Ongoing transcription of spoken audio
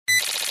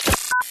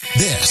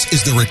This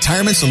is the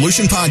Retirement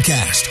Solution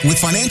Podcast with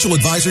financial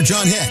advisor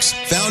John Hicks,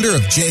 founder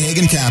of J.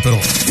 Hagan Capital.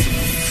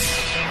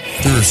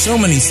 There are so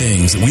many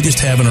things that we just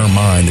have in our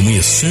mind and we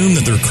assume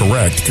that they're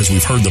correct because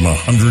we've heard them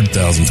 100,000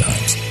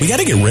 times. We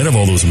got to get rid of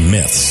all those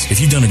myths. If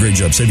you've done a great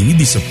job saving,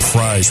 you'd be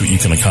surprised what you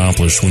can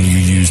accomplish when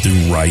you use the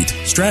right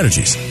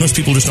strategies. Most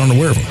people just aren't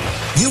aware of them.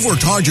 You've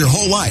worked hard your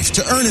whole life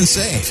to earn and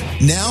save.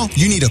 Now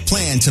you need a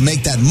plan to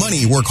make that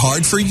money work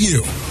hard for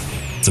you.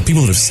 So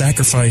people that have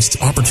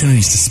sacrificed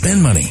opportunities to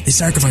spend money, they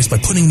sacrificed by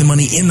putting the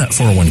money in that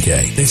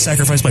 401k. They've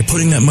sacrificed by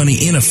putting that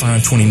money in a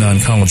 529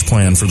 college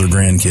plan for their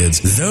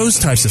grandkids. Those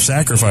types of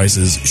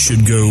sacrifices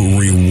should go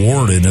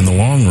rewarded in the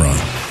long run.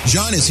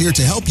 John is here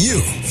to help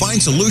you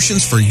find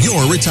solutions for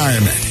your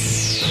retirement.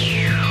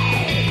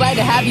 Glad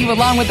to have you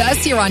along with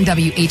us here on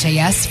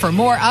WHAS for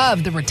more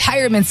of the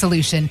Retirement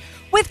Solution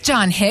with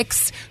John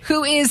Hicks,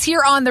 who is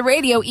here on the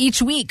radio each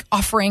week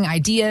offering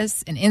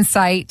ideas and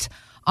insight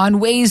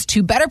on ways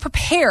to better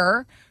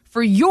prepare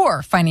for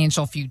your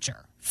financial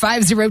future.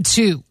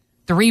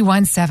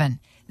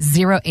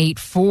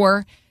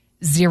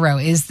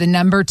 502-317-0840 is the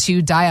number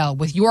to dial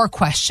with your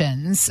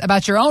questions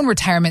about your own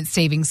retirement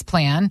savings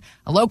plan,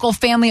 a local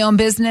family-owned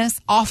business,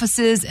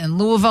 offices in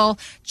Louisville.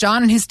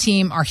 John and his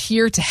team are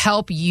here to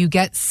help you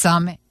get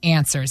some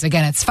answers.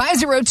 Again, it's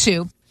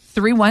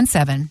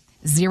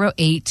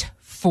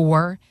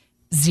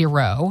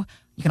 502-317-0840.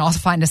 You can also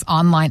find us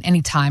online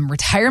anytime,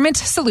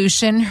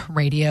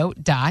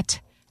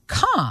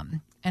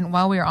 retirementsolutionradio.com. And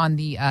while we're on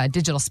the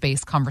digital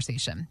space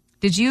conversation,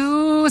 did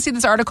you see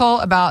this article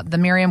about the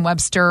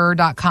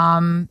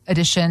Merriam-Webster.com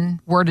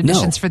word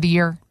editions for the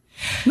year?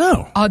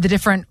 No. Oh,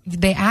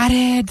 they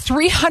added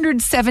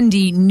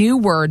 370 new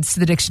words to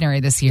the dictionary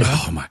this year.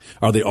 Oh my.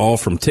 Are they all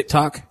from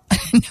TikTok?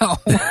 No.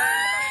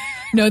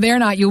 No, they're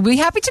not. You'll be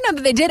happy to know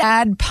that they did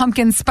add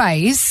pumpkin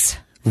spice.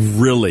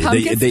 Really?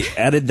 They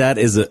added that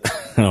as a...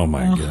 Oh,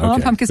 my God.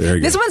 Okay. Pumpkins.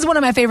 This one's one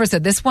of my favorites.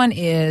 This one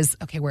is...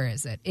 Okay, where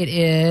is it? It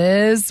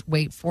is...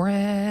 Wait for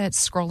it.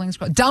 Scrolling.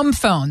 Dumb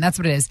phone. That's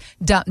what it is.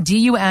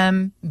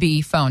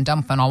 D-U-M-B phone.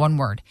 Dumb phone. All one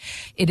word.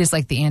 It is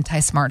like the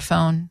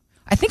anti-smartphone.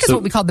 I think it's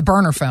what we call the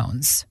burner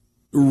phones.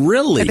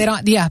 Really? But they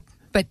don't... Yeah.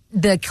 But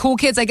the cool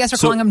kids, I guess, are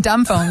calling them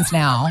dumb phones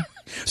now.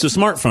 So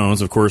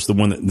smartphones, of course, the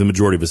one that the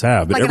majority of us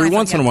have. But like every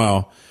once in a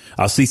while,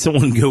 I'll see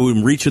someone go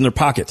and reach in their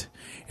pocket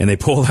and they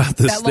pull out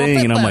this thing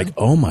and I'm like,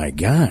 oh my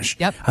gosh.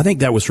 Yep. I think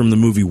that was from the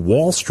movie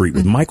Wall Street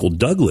with Michael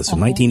Douglas in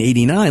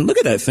 1989. Look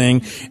at that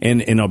thing.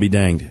 And I'll be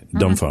danged.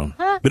 Dumb phone.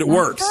 But it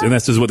works. And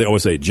that's just what they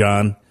always say.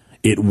 John,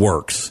 it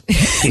works.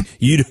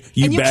 you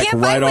back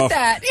right off.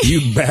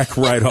 You back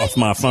right off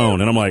my phone.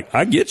 And I'm like,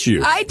 I get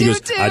you. I do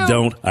too. I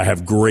don't. I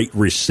have great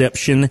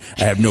reception.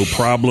 I have no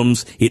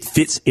problems. It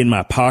fits in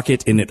my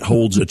pocket and it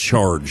holds a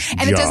charge.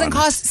 And John. It doesn't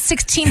cost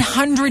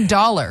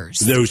 $1,600.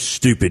 Those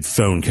stupid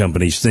phone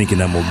companies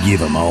thinking I'm going to give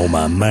them all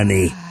my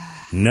money.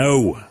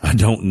 No, I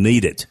don't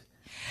need it.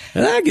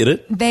 And I get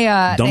it.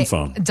 Dumb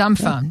phone. Dumb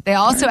phone. They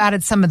also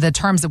added some of the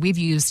terms that we've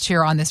used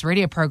here on this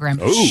radio program.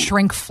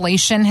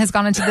 Shrinkflation has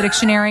gone into the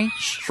dictionary.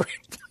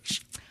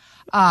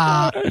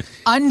 Underbanked.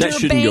 That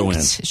shouldn't go in.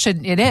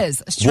 It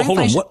is. Well, hold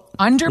on. What?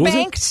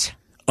 Underbanked.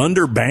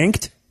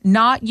 Underbanked?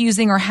 Not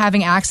using or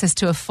having access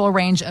to a full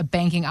range of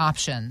banking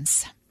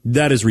options.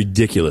 That is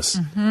ridiculous.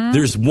 Mm-hmm.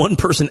 There's one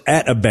person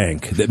at a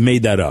bank that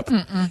made that up.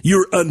 Mm-mm.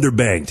 You're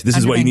underbanked. This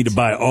is why you need to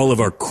buy all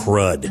of our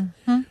crud.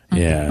 Mm-hmm.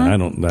 Yeah, I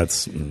don't,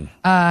 that's...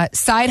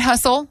 Side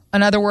hustle,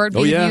 another word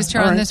we've used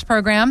here on this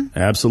program.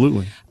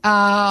 Absolutely.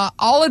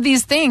 All of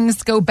these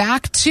things go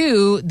back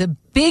to the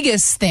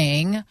biggest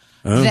thing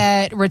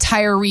that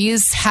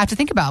retirees have to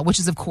think about, which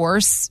is, of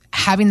course,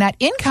 having that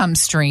income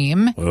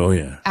stream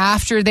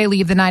after they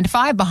leave the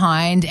 9-to-5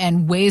 behind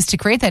and ways to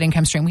create that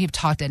income stream. We've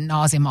talked ad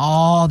nauseum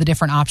all the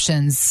different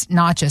options,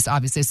 not just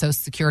obviously Social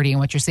Security and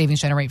what your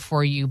savings generate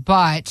for you,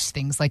 but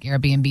things like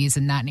Airbnbs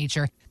and that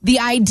nature. The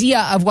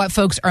idea of what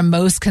folks are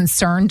most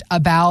concerned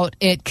about,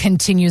 it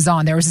continues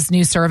on. There was this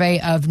new survey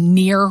of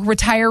near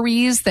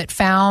retirees that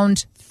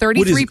found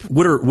 33.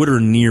 What are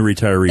near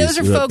retirees? Those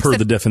are folks per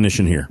the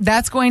definition here.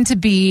 That's going to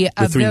be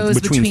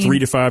those between 3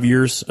 to 5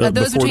 years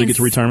before they get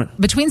to retirement?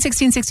 Between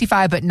 60 and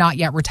 65, but not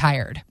yet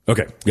retired.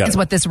 Okay, got it. Is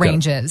what this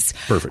range is.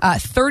 Perfect.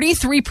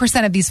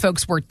 33% of these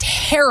folks were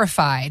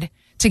terrified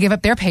to give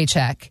up their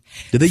paycheck.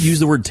 Did they use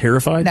the word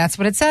terrified? That's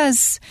what it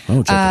says. Oh,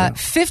 check that out.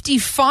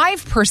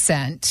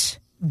 55%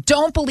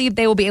 don't believe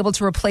they will be able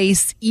to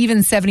replace even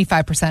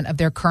 75% of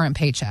their current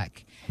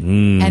paycheck.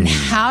 And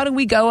how do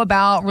we go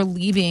about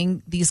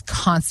relieving these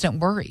constant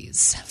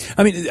worries?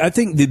 I mean, I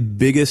think the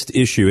biggest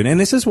issue, and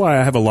this is why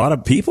I have a lot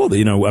of people that,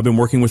 I've been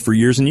working with for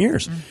years and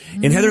years.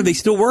 Mm-hmm. And Heather, they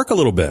still work a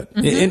little bit.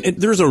 Mm-hmm. And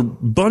there's a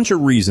bunch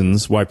of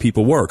reasons why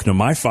people work. Now,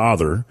 my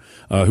father,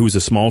 who was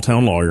a small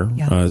town lawyer,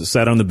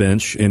 sat on the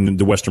bench in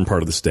the western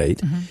part of the state.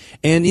 Mm-hmm.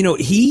 And,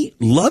 he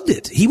loved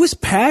it. He was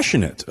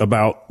passionate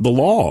about the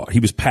law. He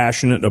was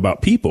passionate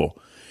about people.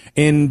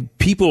 And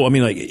people,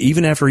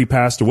 even after he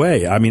passed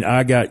away,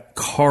 I got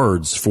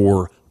cards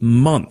for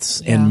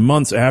months and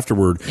months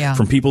afterward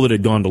from people that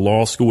had gone to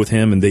law school with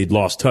him and they'd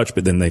lost touch,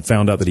 but then they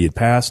found out that he had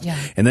passed. Yeah.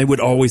 And they would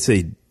always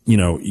say,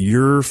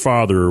 your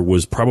father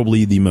was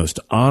probably the most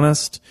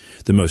honest,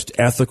 the most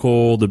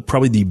ethical,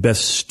 probably the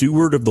best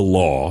steward of the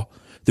law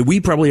that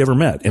we probably ever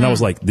met. And I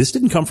was like, this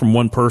didn't come from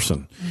one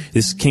person.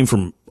 This came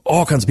from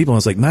all kinds of people. And I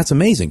was like, that's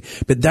amazing.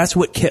 But that's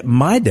what kept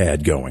my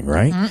dad going,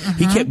 right?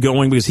 He kept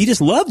going because he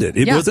just loved it.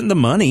 It wasn't the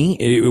money.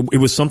 It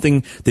was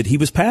something that he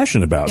was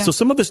passionate about. So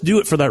some of us do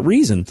it for that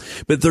reason.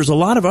 But there's a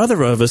lot of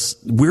other of us,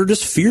 we're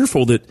just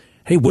fearful that,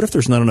 hey, what if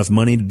there's not enough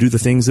money to do the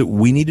things that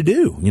we need to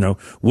do?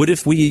 What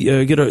if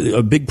we get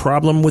a big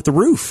problem with the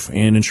roof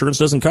and insurance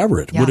doesn't cover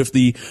it? What if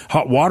the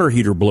hot water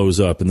heater blows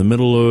up in the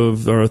middle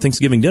of our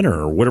Thanksgiving dinner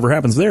or whatever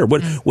happens there?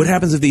 What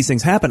happens if these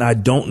things happen? I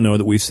don't know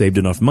that we've saved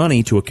enough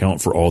money to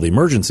account for all the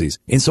emergencies.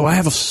 And so I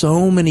have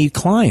so many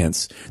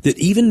clients that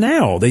even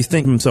now they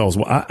think to themselves,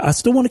 well, I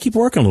still want to keep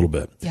working a little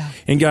bit.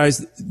 And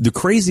guys, the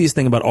craziest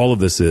thing about all of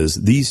this is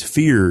these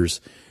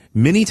fears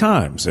many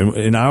times,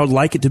 and I would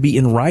like it to be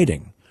in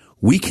writing,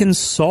 we can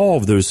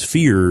solve those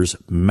fears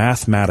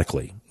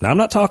mathematically. Now, I'm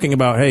not talking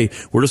about, hey,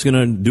 we're just going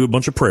to do a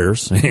bunch of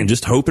prayers and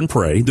just hope and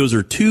pray. Those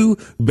are two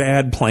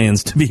bad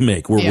plans to be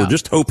made, where we're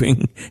just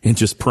hoping and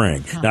just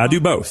praying. Now, I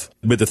do both.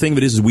 But the thing of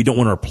it is we don't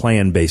want our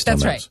plan based on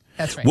those.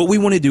 That's right. What we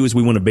want to do is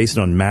we want to base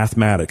it on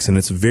mathematics, and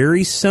it's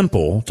very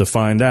simple to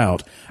find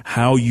out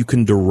how you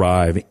can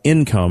derive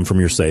income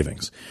from your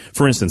savings.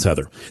 For instance,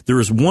 Heather,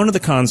 there is one of the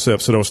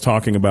concepts that I was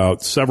talking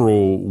about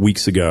several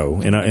weeks ago,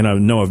 and I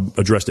know I've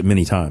addressed it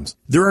many times.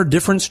 There are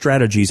different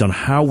strategies on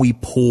how we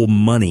pull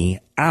money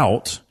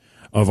out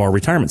of our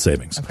retirement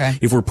savings.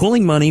 If we're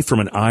pulling money from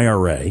an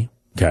IRA,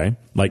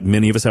 like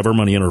many of us have our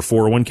money in our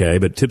 401k,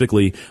 but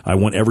typically I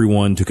want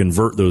everyone to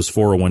convert those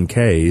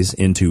 401ks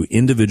into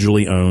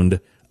individually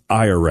owned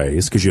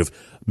IRAs, because you have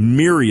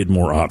myriad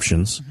more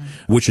options,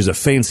 which is a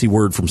fancy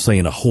word from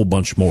saying a whole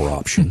bunch more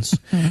options.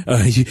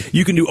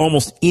 You can do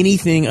almost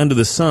anything under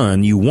the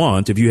sun you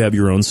want if you have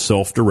your own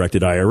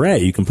self-directed IRA.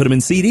 You can put them in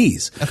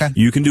CDs.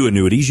 You can do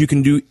annuities. You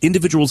can do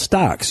individual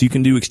stocks. You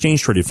can do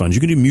exchange-traded funds.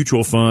 You can do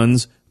mutual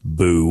funds.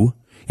 Boo.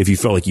 If you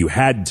felt like you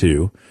had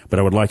to, but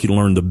I would like you to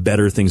learn the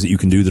better things that you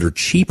can do that are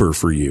cheaper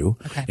for you,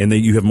 and that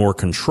you have more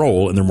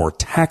control and they're more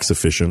tax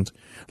efficient,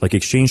 like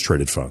exchange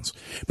traded funds.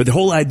 But the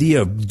whole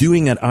idea of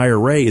doing that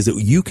IRA is that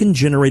you can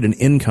generate an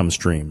income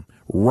stream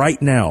right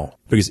now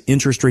because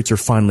interest rates are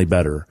finally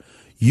better.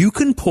 You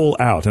can pull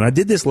out, and I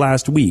did this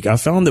last week, I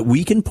found that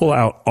we can pull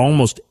out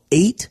almost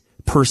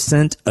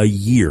 8% a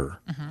year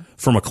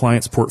from a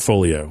client's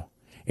portfolio,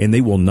 and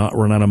they will not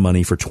run out of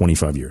money for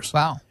 25 years.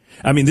 Wow.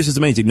 I mean, this is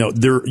amazing. No,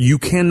 you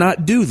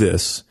cannot do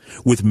this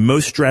with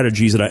most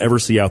strategies that I ever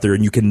see out there,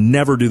 and you can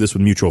never do this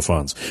with mutual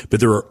funds.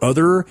 But there are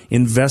other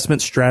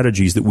investment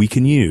strategies that we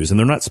can use, and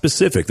they're not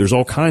specific. There's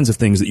all kinds of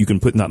things that you can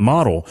put in that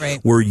model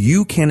where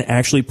you can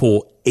actually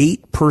pull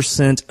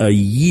 8% a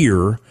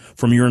year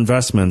from your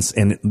investments,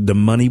 and the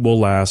money will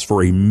last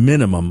for a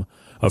minimum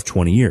of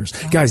 20 years.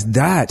 Guys,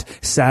 that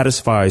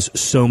satisfies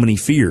so many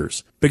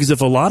fears. Because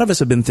if a lot of us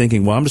have been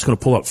thinking, well, I'm just going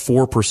to pull out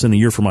 4% a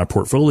year from my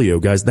portfolio,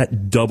 guys,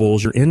 that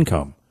doubles your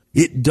income.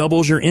 It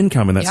doubles your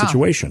income in that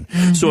situation.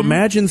 So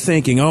imagine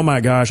thinking, oh my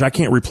gosh, I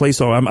can't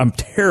replace all, I'm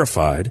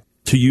terrified,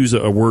 to use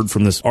a word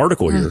from this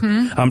article here.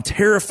 I'm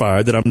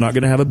terrified that I'm not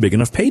going to have a big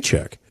enough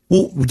paycheck.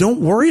 Well, don't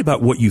worry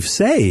about what you've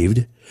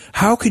saved.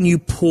 How can you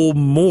pull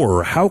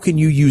more? How can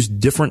you use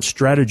different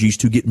strategies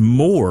to get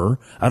more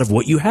out of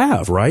what you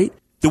have, right?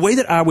 The way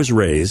that I was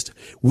raised,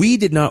 we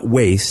did not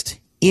waste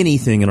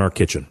anything in our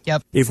kitchen.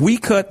 If we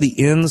cut the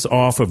ends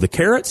off of the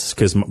carrots,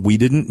 because we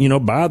didn't,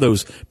 buy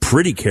those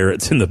pretty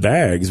carrots in the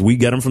bags, we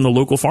got them from the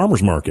local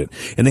farmer's market,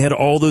 and they had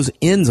all those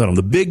ends on them,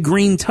 the big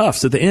green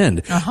tufts at the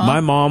end.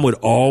 My mom would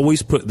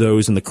always put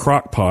those in the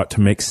crock pot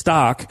to make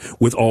stock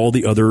with all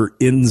the other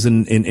ends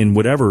and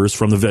whatevers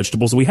from the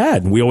vegetables we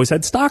had. And we always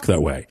had stock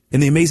that way.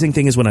 And the amazing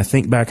thing is when I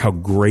think back how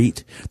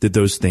great that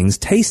those things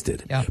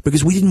tasted,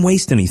 because we didn't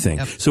waste anything.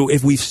 So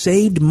if we've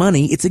saved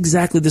money, it's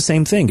exactly the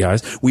same thing,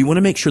 guys. We want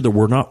to make sure that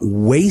we're not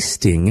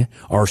wasting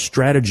our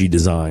strategy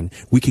design.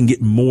 We can get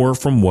more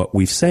from what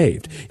we've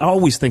saved. I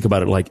always think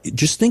about it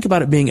just think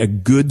about it being a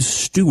good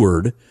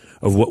steward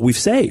of what we've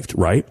saved,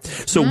 right?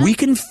 So we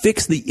can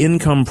fix the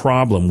income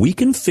problem. We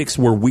can fix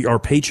where our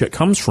paycheck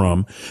comes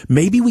from.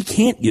 Maybe we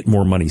can't get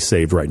more money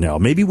saved right now.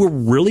 Maybe we're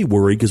really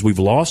worried because we've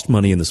lost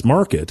money in this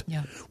market.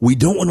 We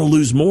don't want to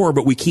lose more,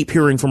 but we keep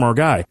hearing from our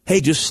guy, hey,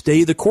 just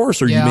stay the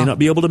course or you may not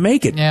be able to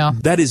make it.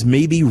 That is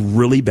maybe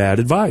really bad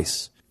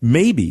advice.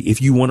 Maybe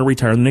if you want to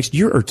retire in the next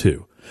year or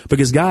two.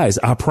 Because guys,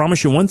 I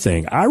promise you one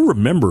thing. I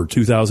remember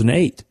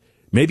 2008.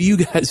 Maybe you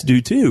guys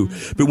do too.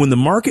 But when the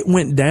market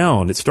went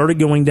down, it started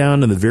going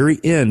down in the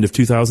very end of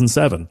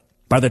 2007.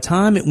 By the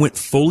time it went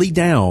fully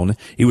down,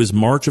 it was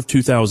March of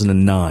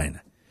 2009.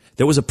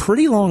 That was a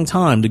pretty long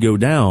time to go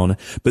down,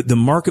 but the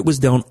market was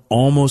down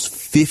almost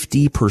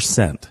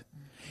 50%.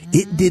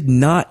 It did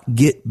not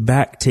get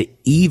back to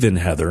even,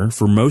 Heather,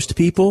 for most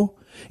people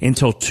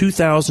until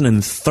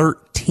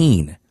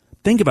 2013.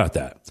 Think about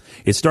that.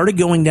 It started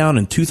going down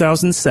in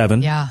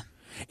 2007.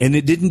 And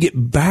it didn't get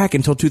back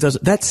until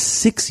 2000. That's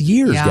 6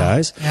 years,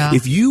 guys. Yeah.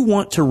 If you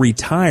want to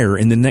retire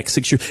in the next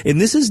 6 years, and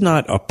this is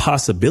not a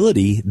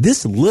possibility,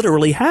 this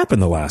literally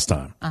happened the last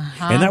time.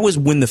 And that was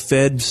when the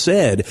Fed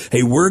said,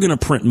 hey, we're going to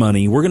print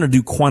money. We're going to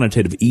do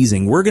quantitative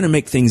easing. We're going to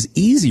make things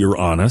easier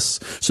on us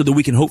so that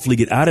we can hopefully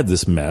get out of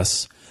this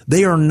mess.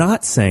 They are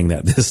not saying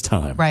that this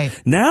time. Right.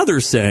 Now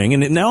they're saying,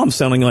 and now I'm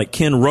sounding like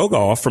Ken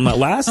Rogoff from that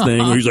last thing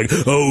where he's like,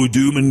 oh,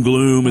 doom and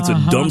gloom. It's a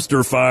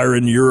dumpster fire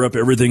in Europe.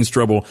 Everything's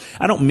trouble.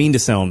 I don't mean to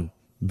sound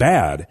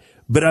bad,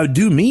 but I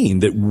do mean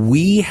that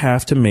we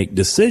have to make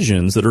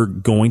decisions that are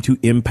going to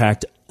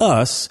impact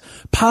us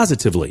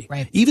positively.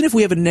 Right. Even if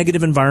we have a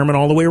negative environment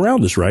all the way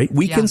around us, right?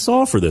 We can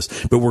solve for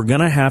this, but we're going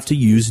to have to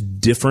use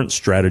different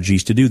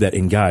strategies to do that.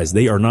 And guys,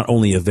 they are not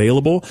only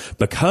available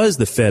because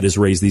the Fed has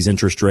raised these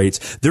interest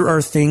rates. There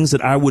are things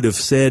that I would have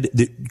said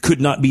that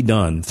could not be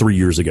done 3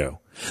 years ago.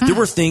 There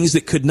were things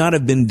that could not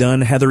have been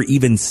done, Heather,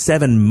 even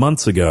 7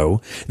 months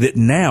ago that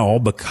now,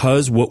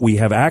 because what we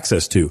have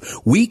access to,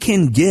 we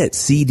can get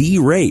CD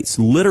rates,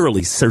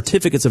 literally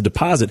certificates of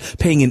deposit,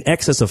 paying in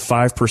excess of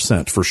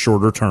 5% for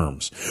shorter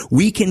terms.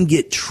 We can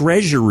get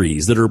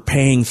treasuries that are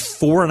paying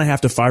 4.5%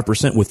 to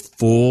 5% with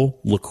full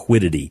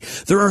liquidity.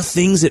 There are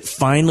things that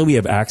finally we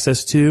have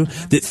access to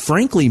that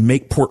frankly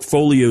make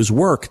portfolios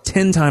work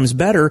 10 times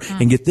better.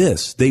 And get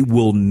this, they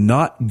will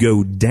not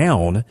go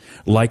down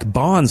like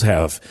bonds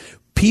have.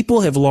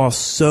 People have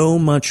lost so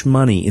much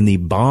money in the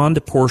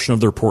bond portion of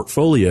their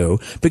portfolio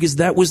because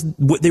that was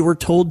what they were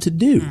told to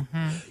do.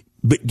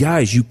 But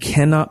guys, you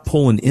cannot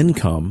pull an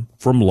income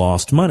from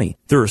lost money.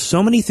 There are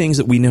so many things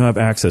that we now have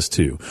access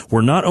to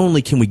where not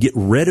only can we get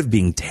rid of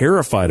being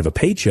terrified of a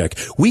paycheck,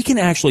 we can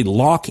actually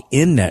lock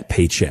in that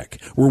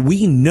paycheck where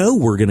we know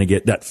we're going to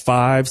get that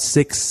 5,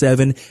 6,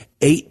 7,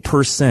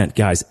 8%,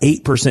 guys,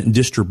 8%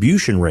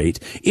 distribution rate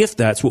if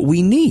that's what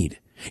we need.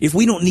 If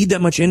we don't need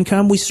that much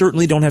income, we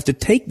certainly don't have to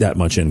take that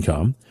much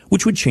income,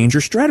 which would change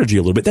your strategy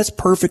a little bit. That's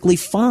perfectly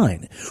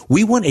fine.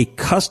 We want a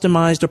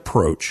customized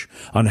approach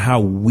on how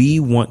we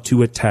want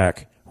to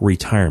attack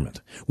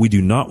retirement. We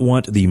do not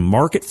want the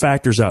market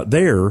factors out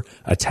there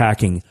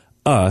attacking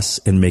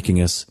us and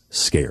making us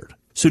scared.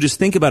 So just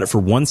think about it for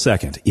 1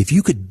 second. If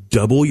you could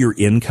double your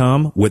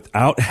income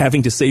without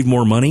having to save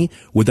more money,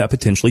 would that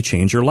potentially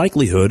change your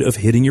likelihood of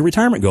hitting your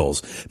retirement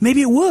goals?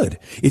 Maybe it would.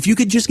 If you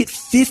could just get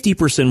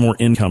 50% more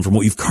income from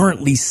what you've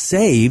currently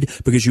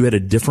saved because you had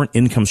a different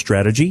income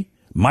strategy,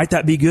 might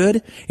that be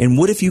good? And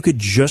what if you could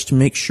just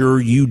make sure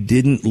you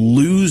didn't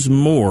lose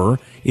more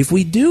if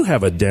we do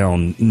have a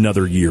down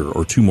another year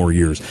or 2 more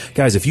years?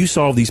 Guys, if you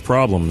solve these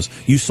problems,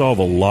 you solve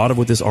a lot of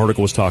what this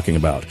article was talking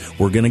about.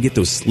 We're going to get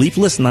those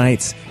sleepless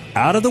nights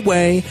out of the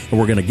way, and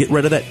we're going to get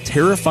rid of that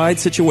terrified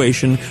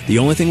situation. The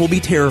only thing we'll be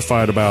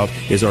terrified about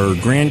is our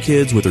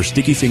grandkids with their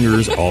sticky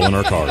fingers all in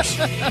our cars.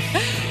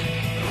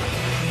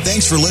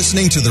 Thanks for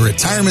listening to the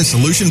Retirement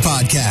Solution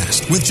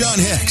Podcast with John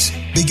Hicks.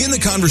 Begin the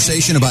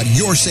conversation about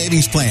your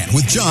savings plan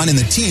with John and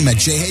the team at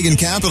J. Hagan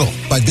Capital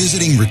by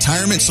visiting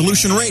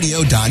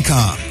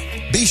retirementsolutionradio.com.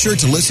 Be sure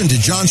to listen to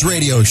John's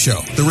radio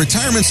show, The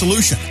Retirement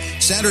Solution,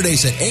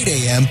 Saturdays at 8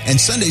 a.m. and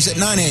Sundays at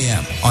 9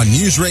 a.m. on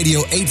News Radio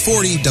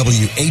 840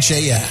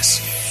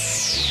 WHAS.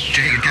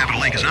 J. Hagan Capital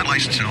Inc. is not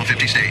licensed in all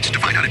 50 states. To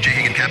find out if J.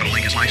 Hagan Capital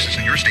Inc. is licensed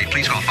in your state,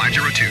 please call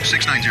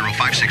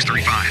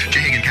 502-690-5635. J.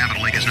 Hagan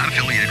Capital Inc. is not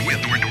affiliated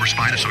with nor endorsed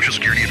by the Social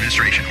Security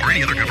Administration or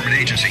any other government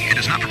agency. It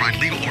does not provide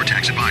legal or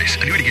tax advice.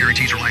 Annuity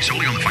guarantees rely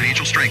solely on the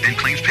financial strength and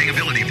claims paying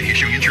ability of the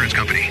issuing insurance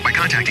company. By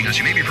contacting us,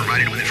 you may be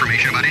provided with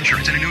information about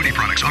insurance and annuity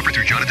products offered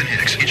through Jonathan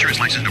Hicks, insurance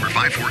license number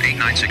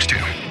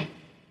 548962.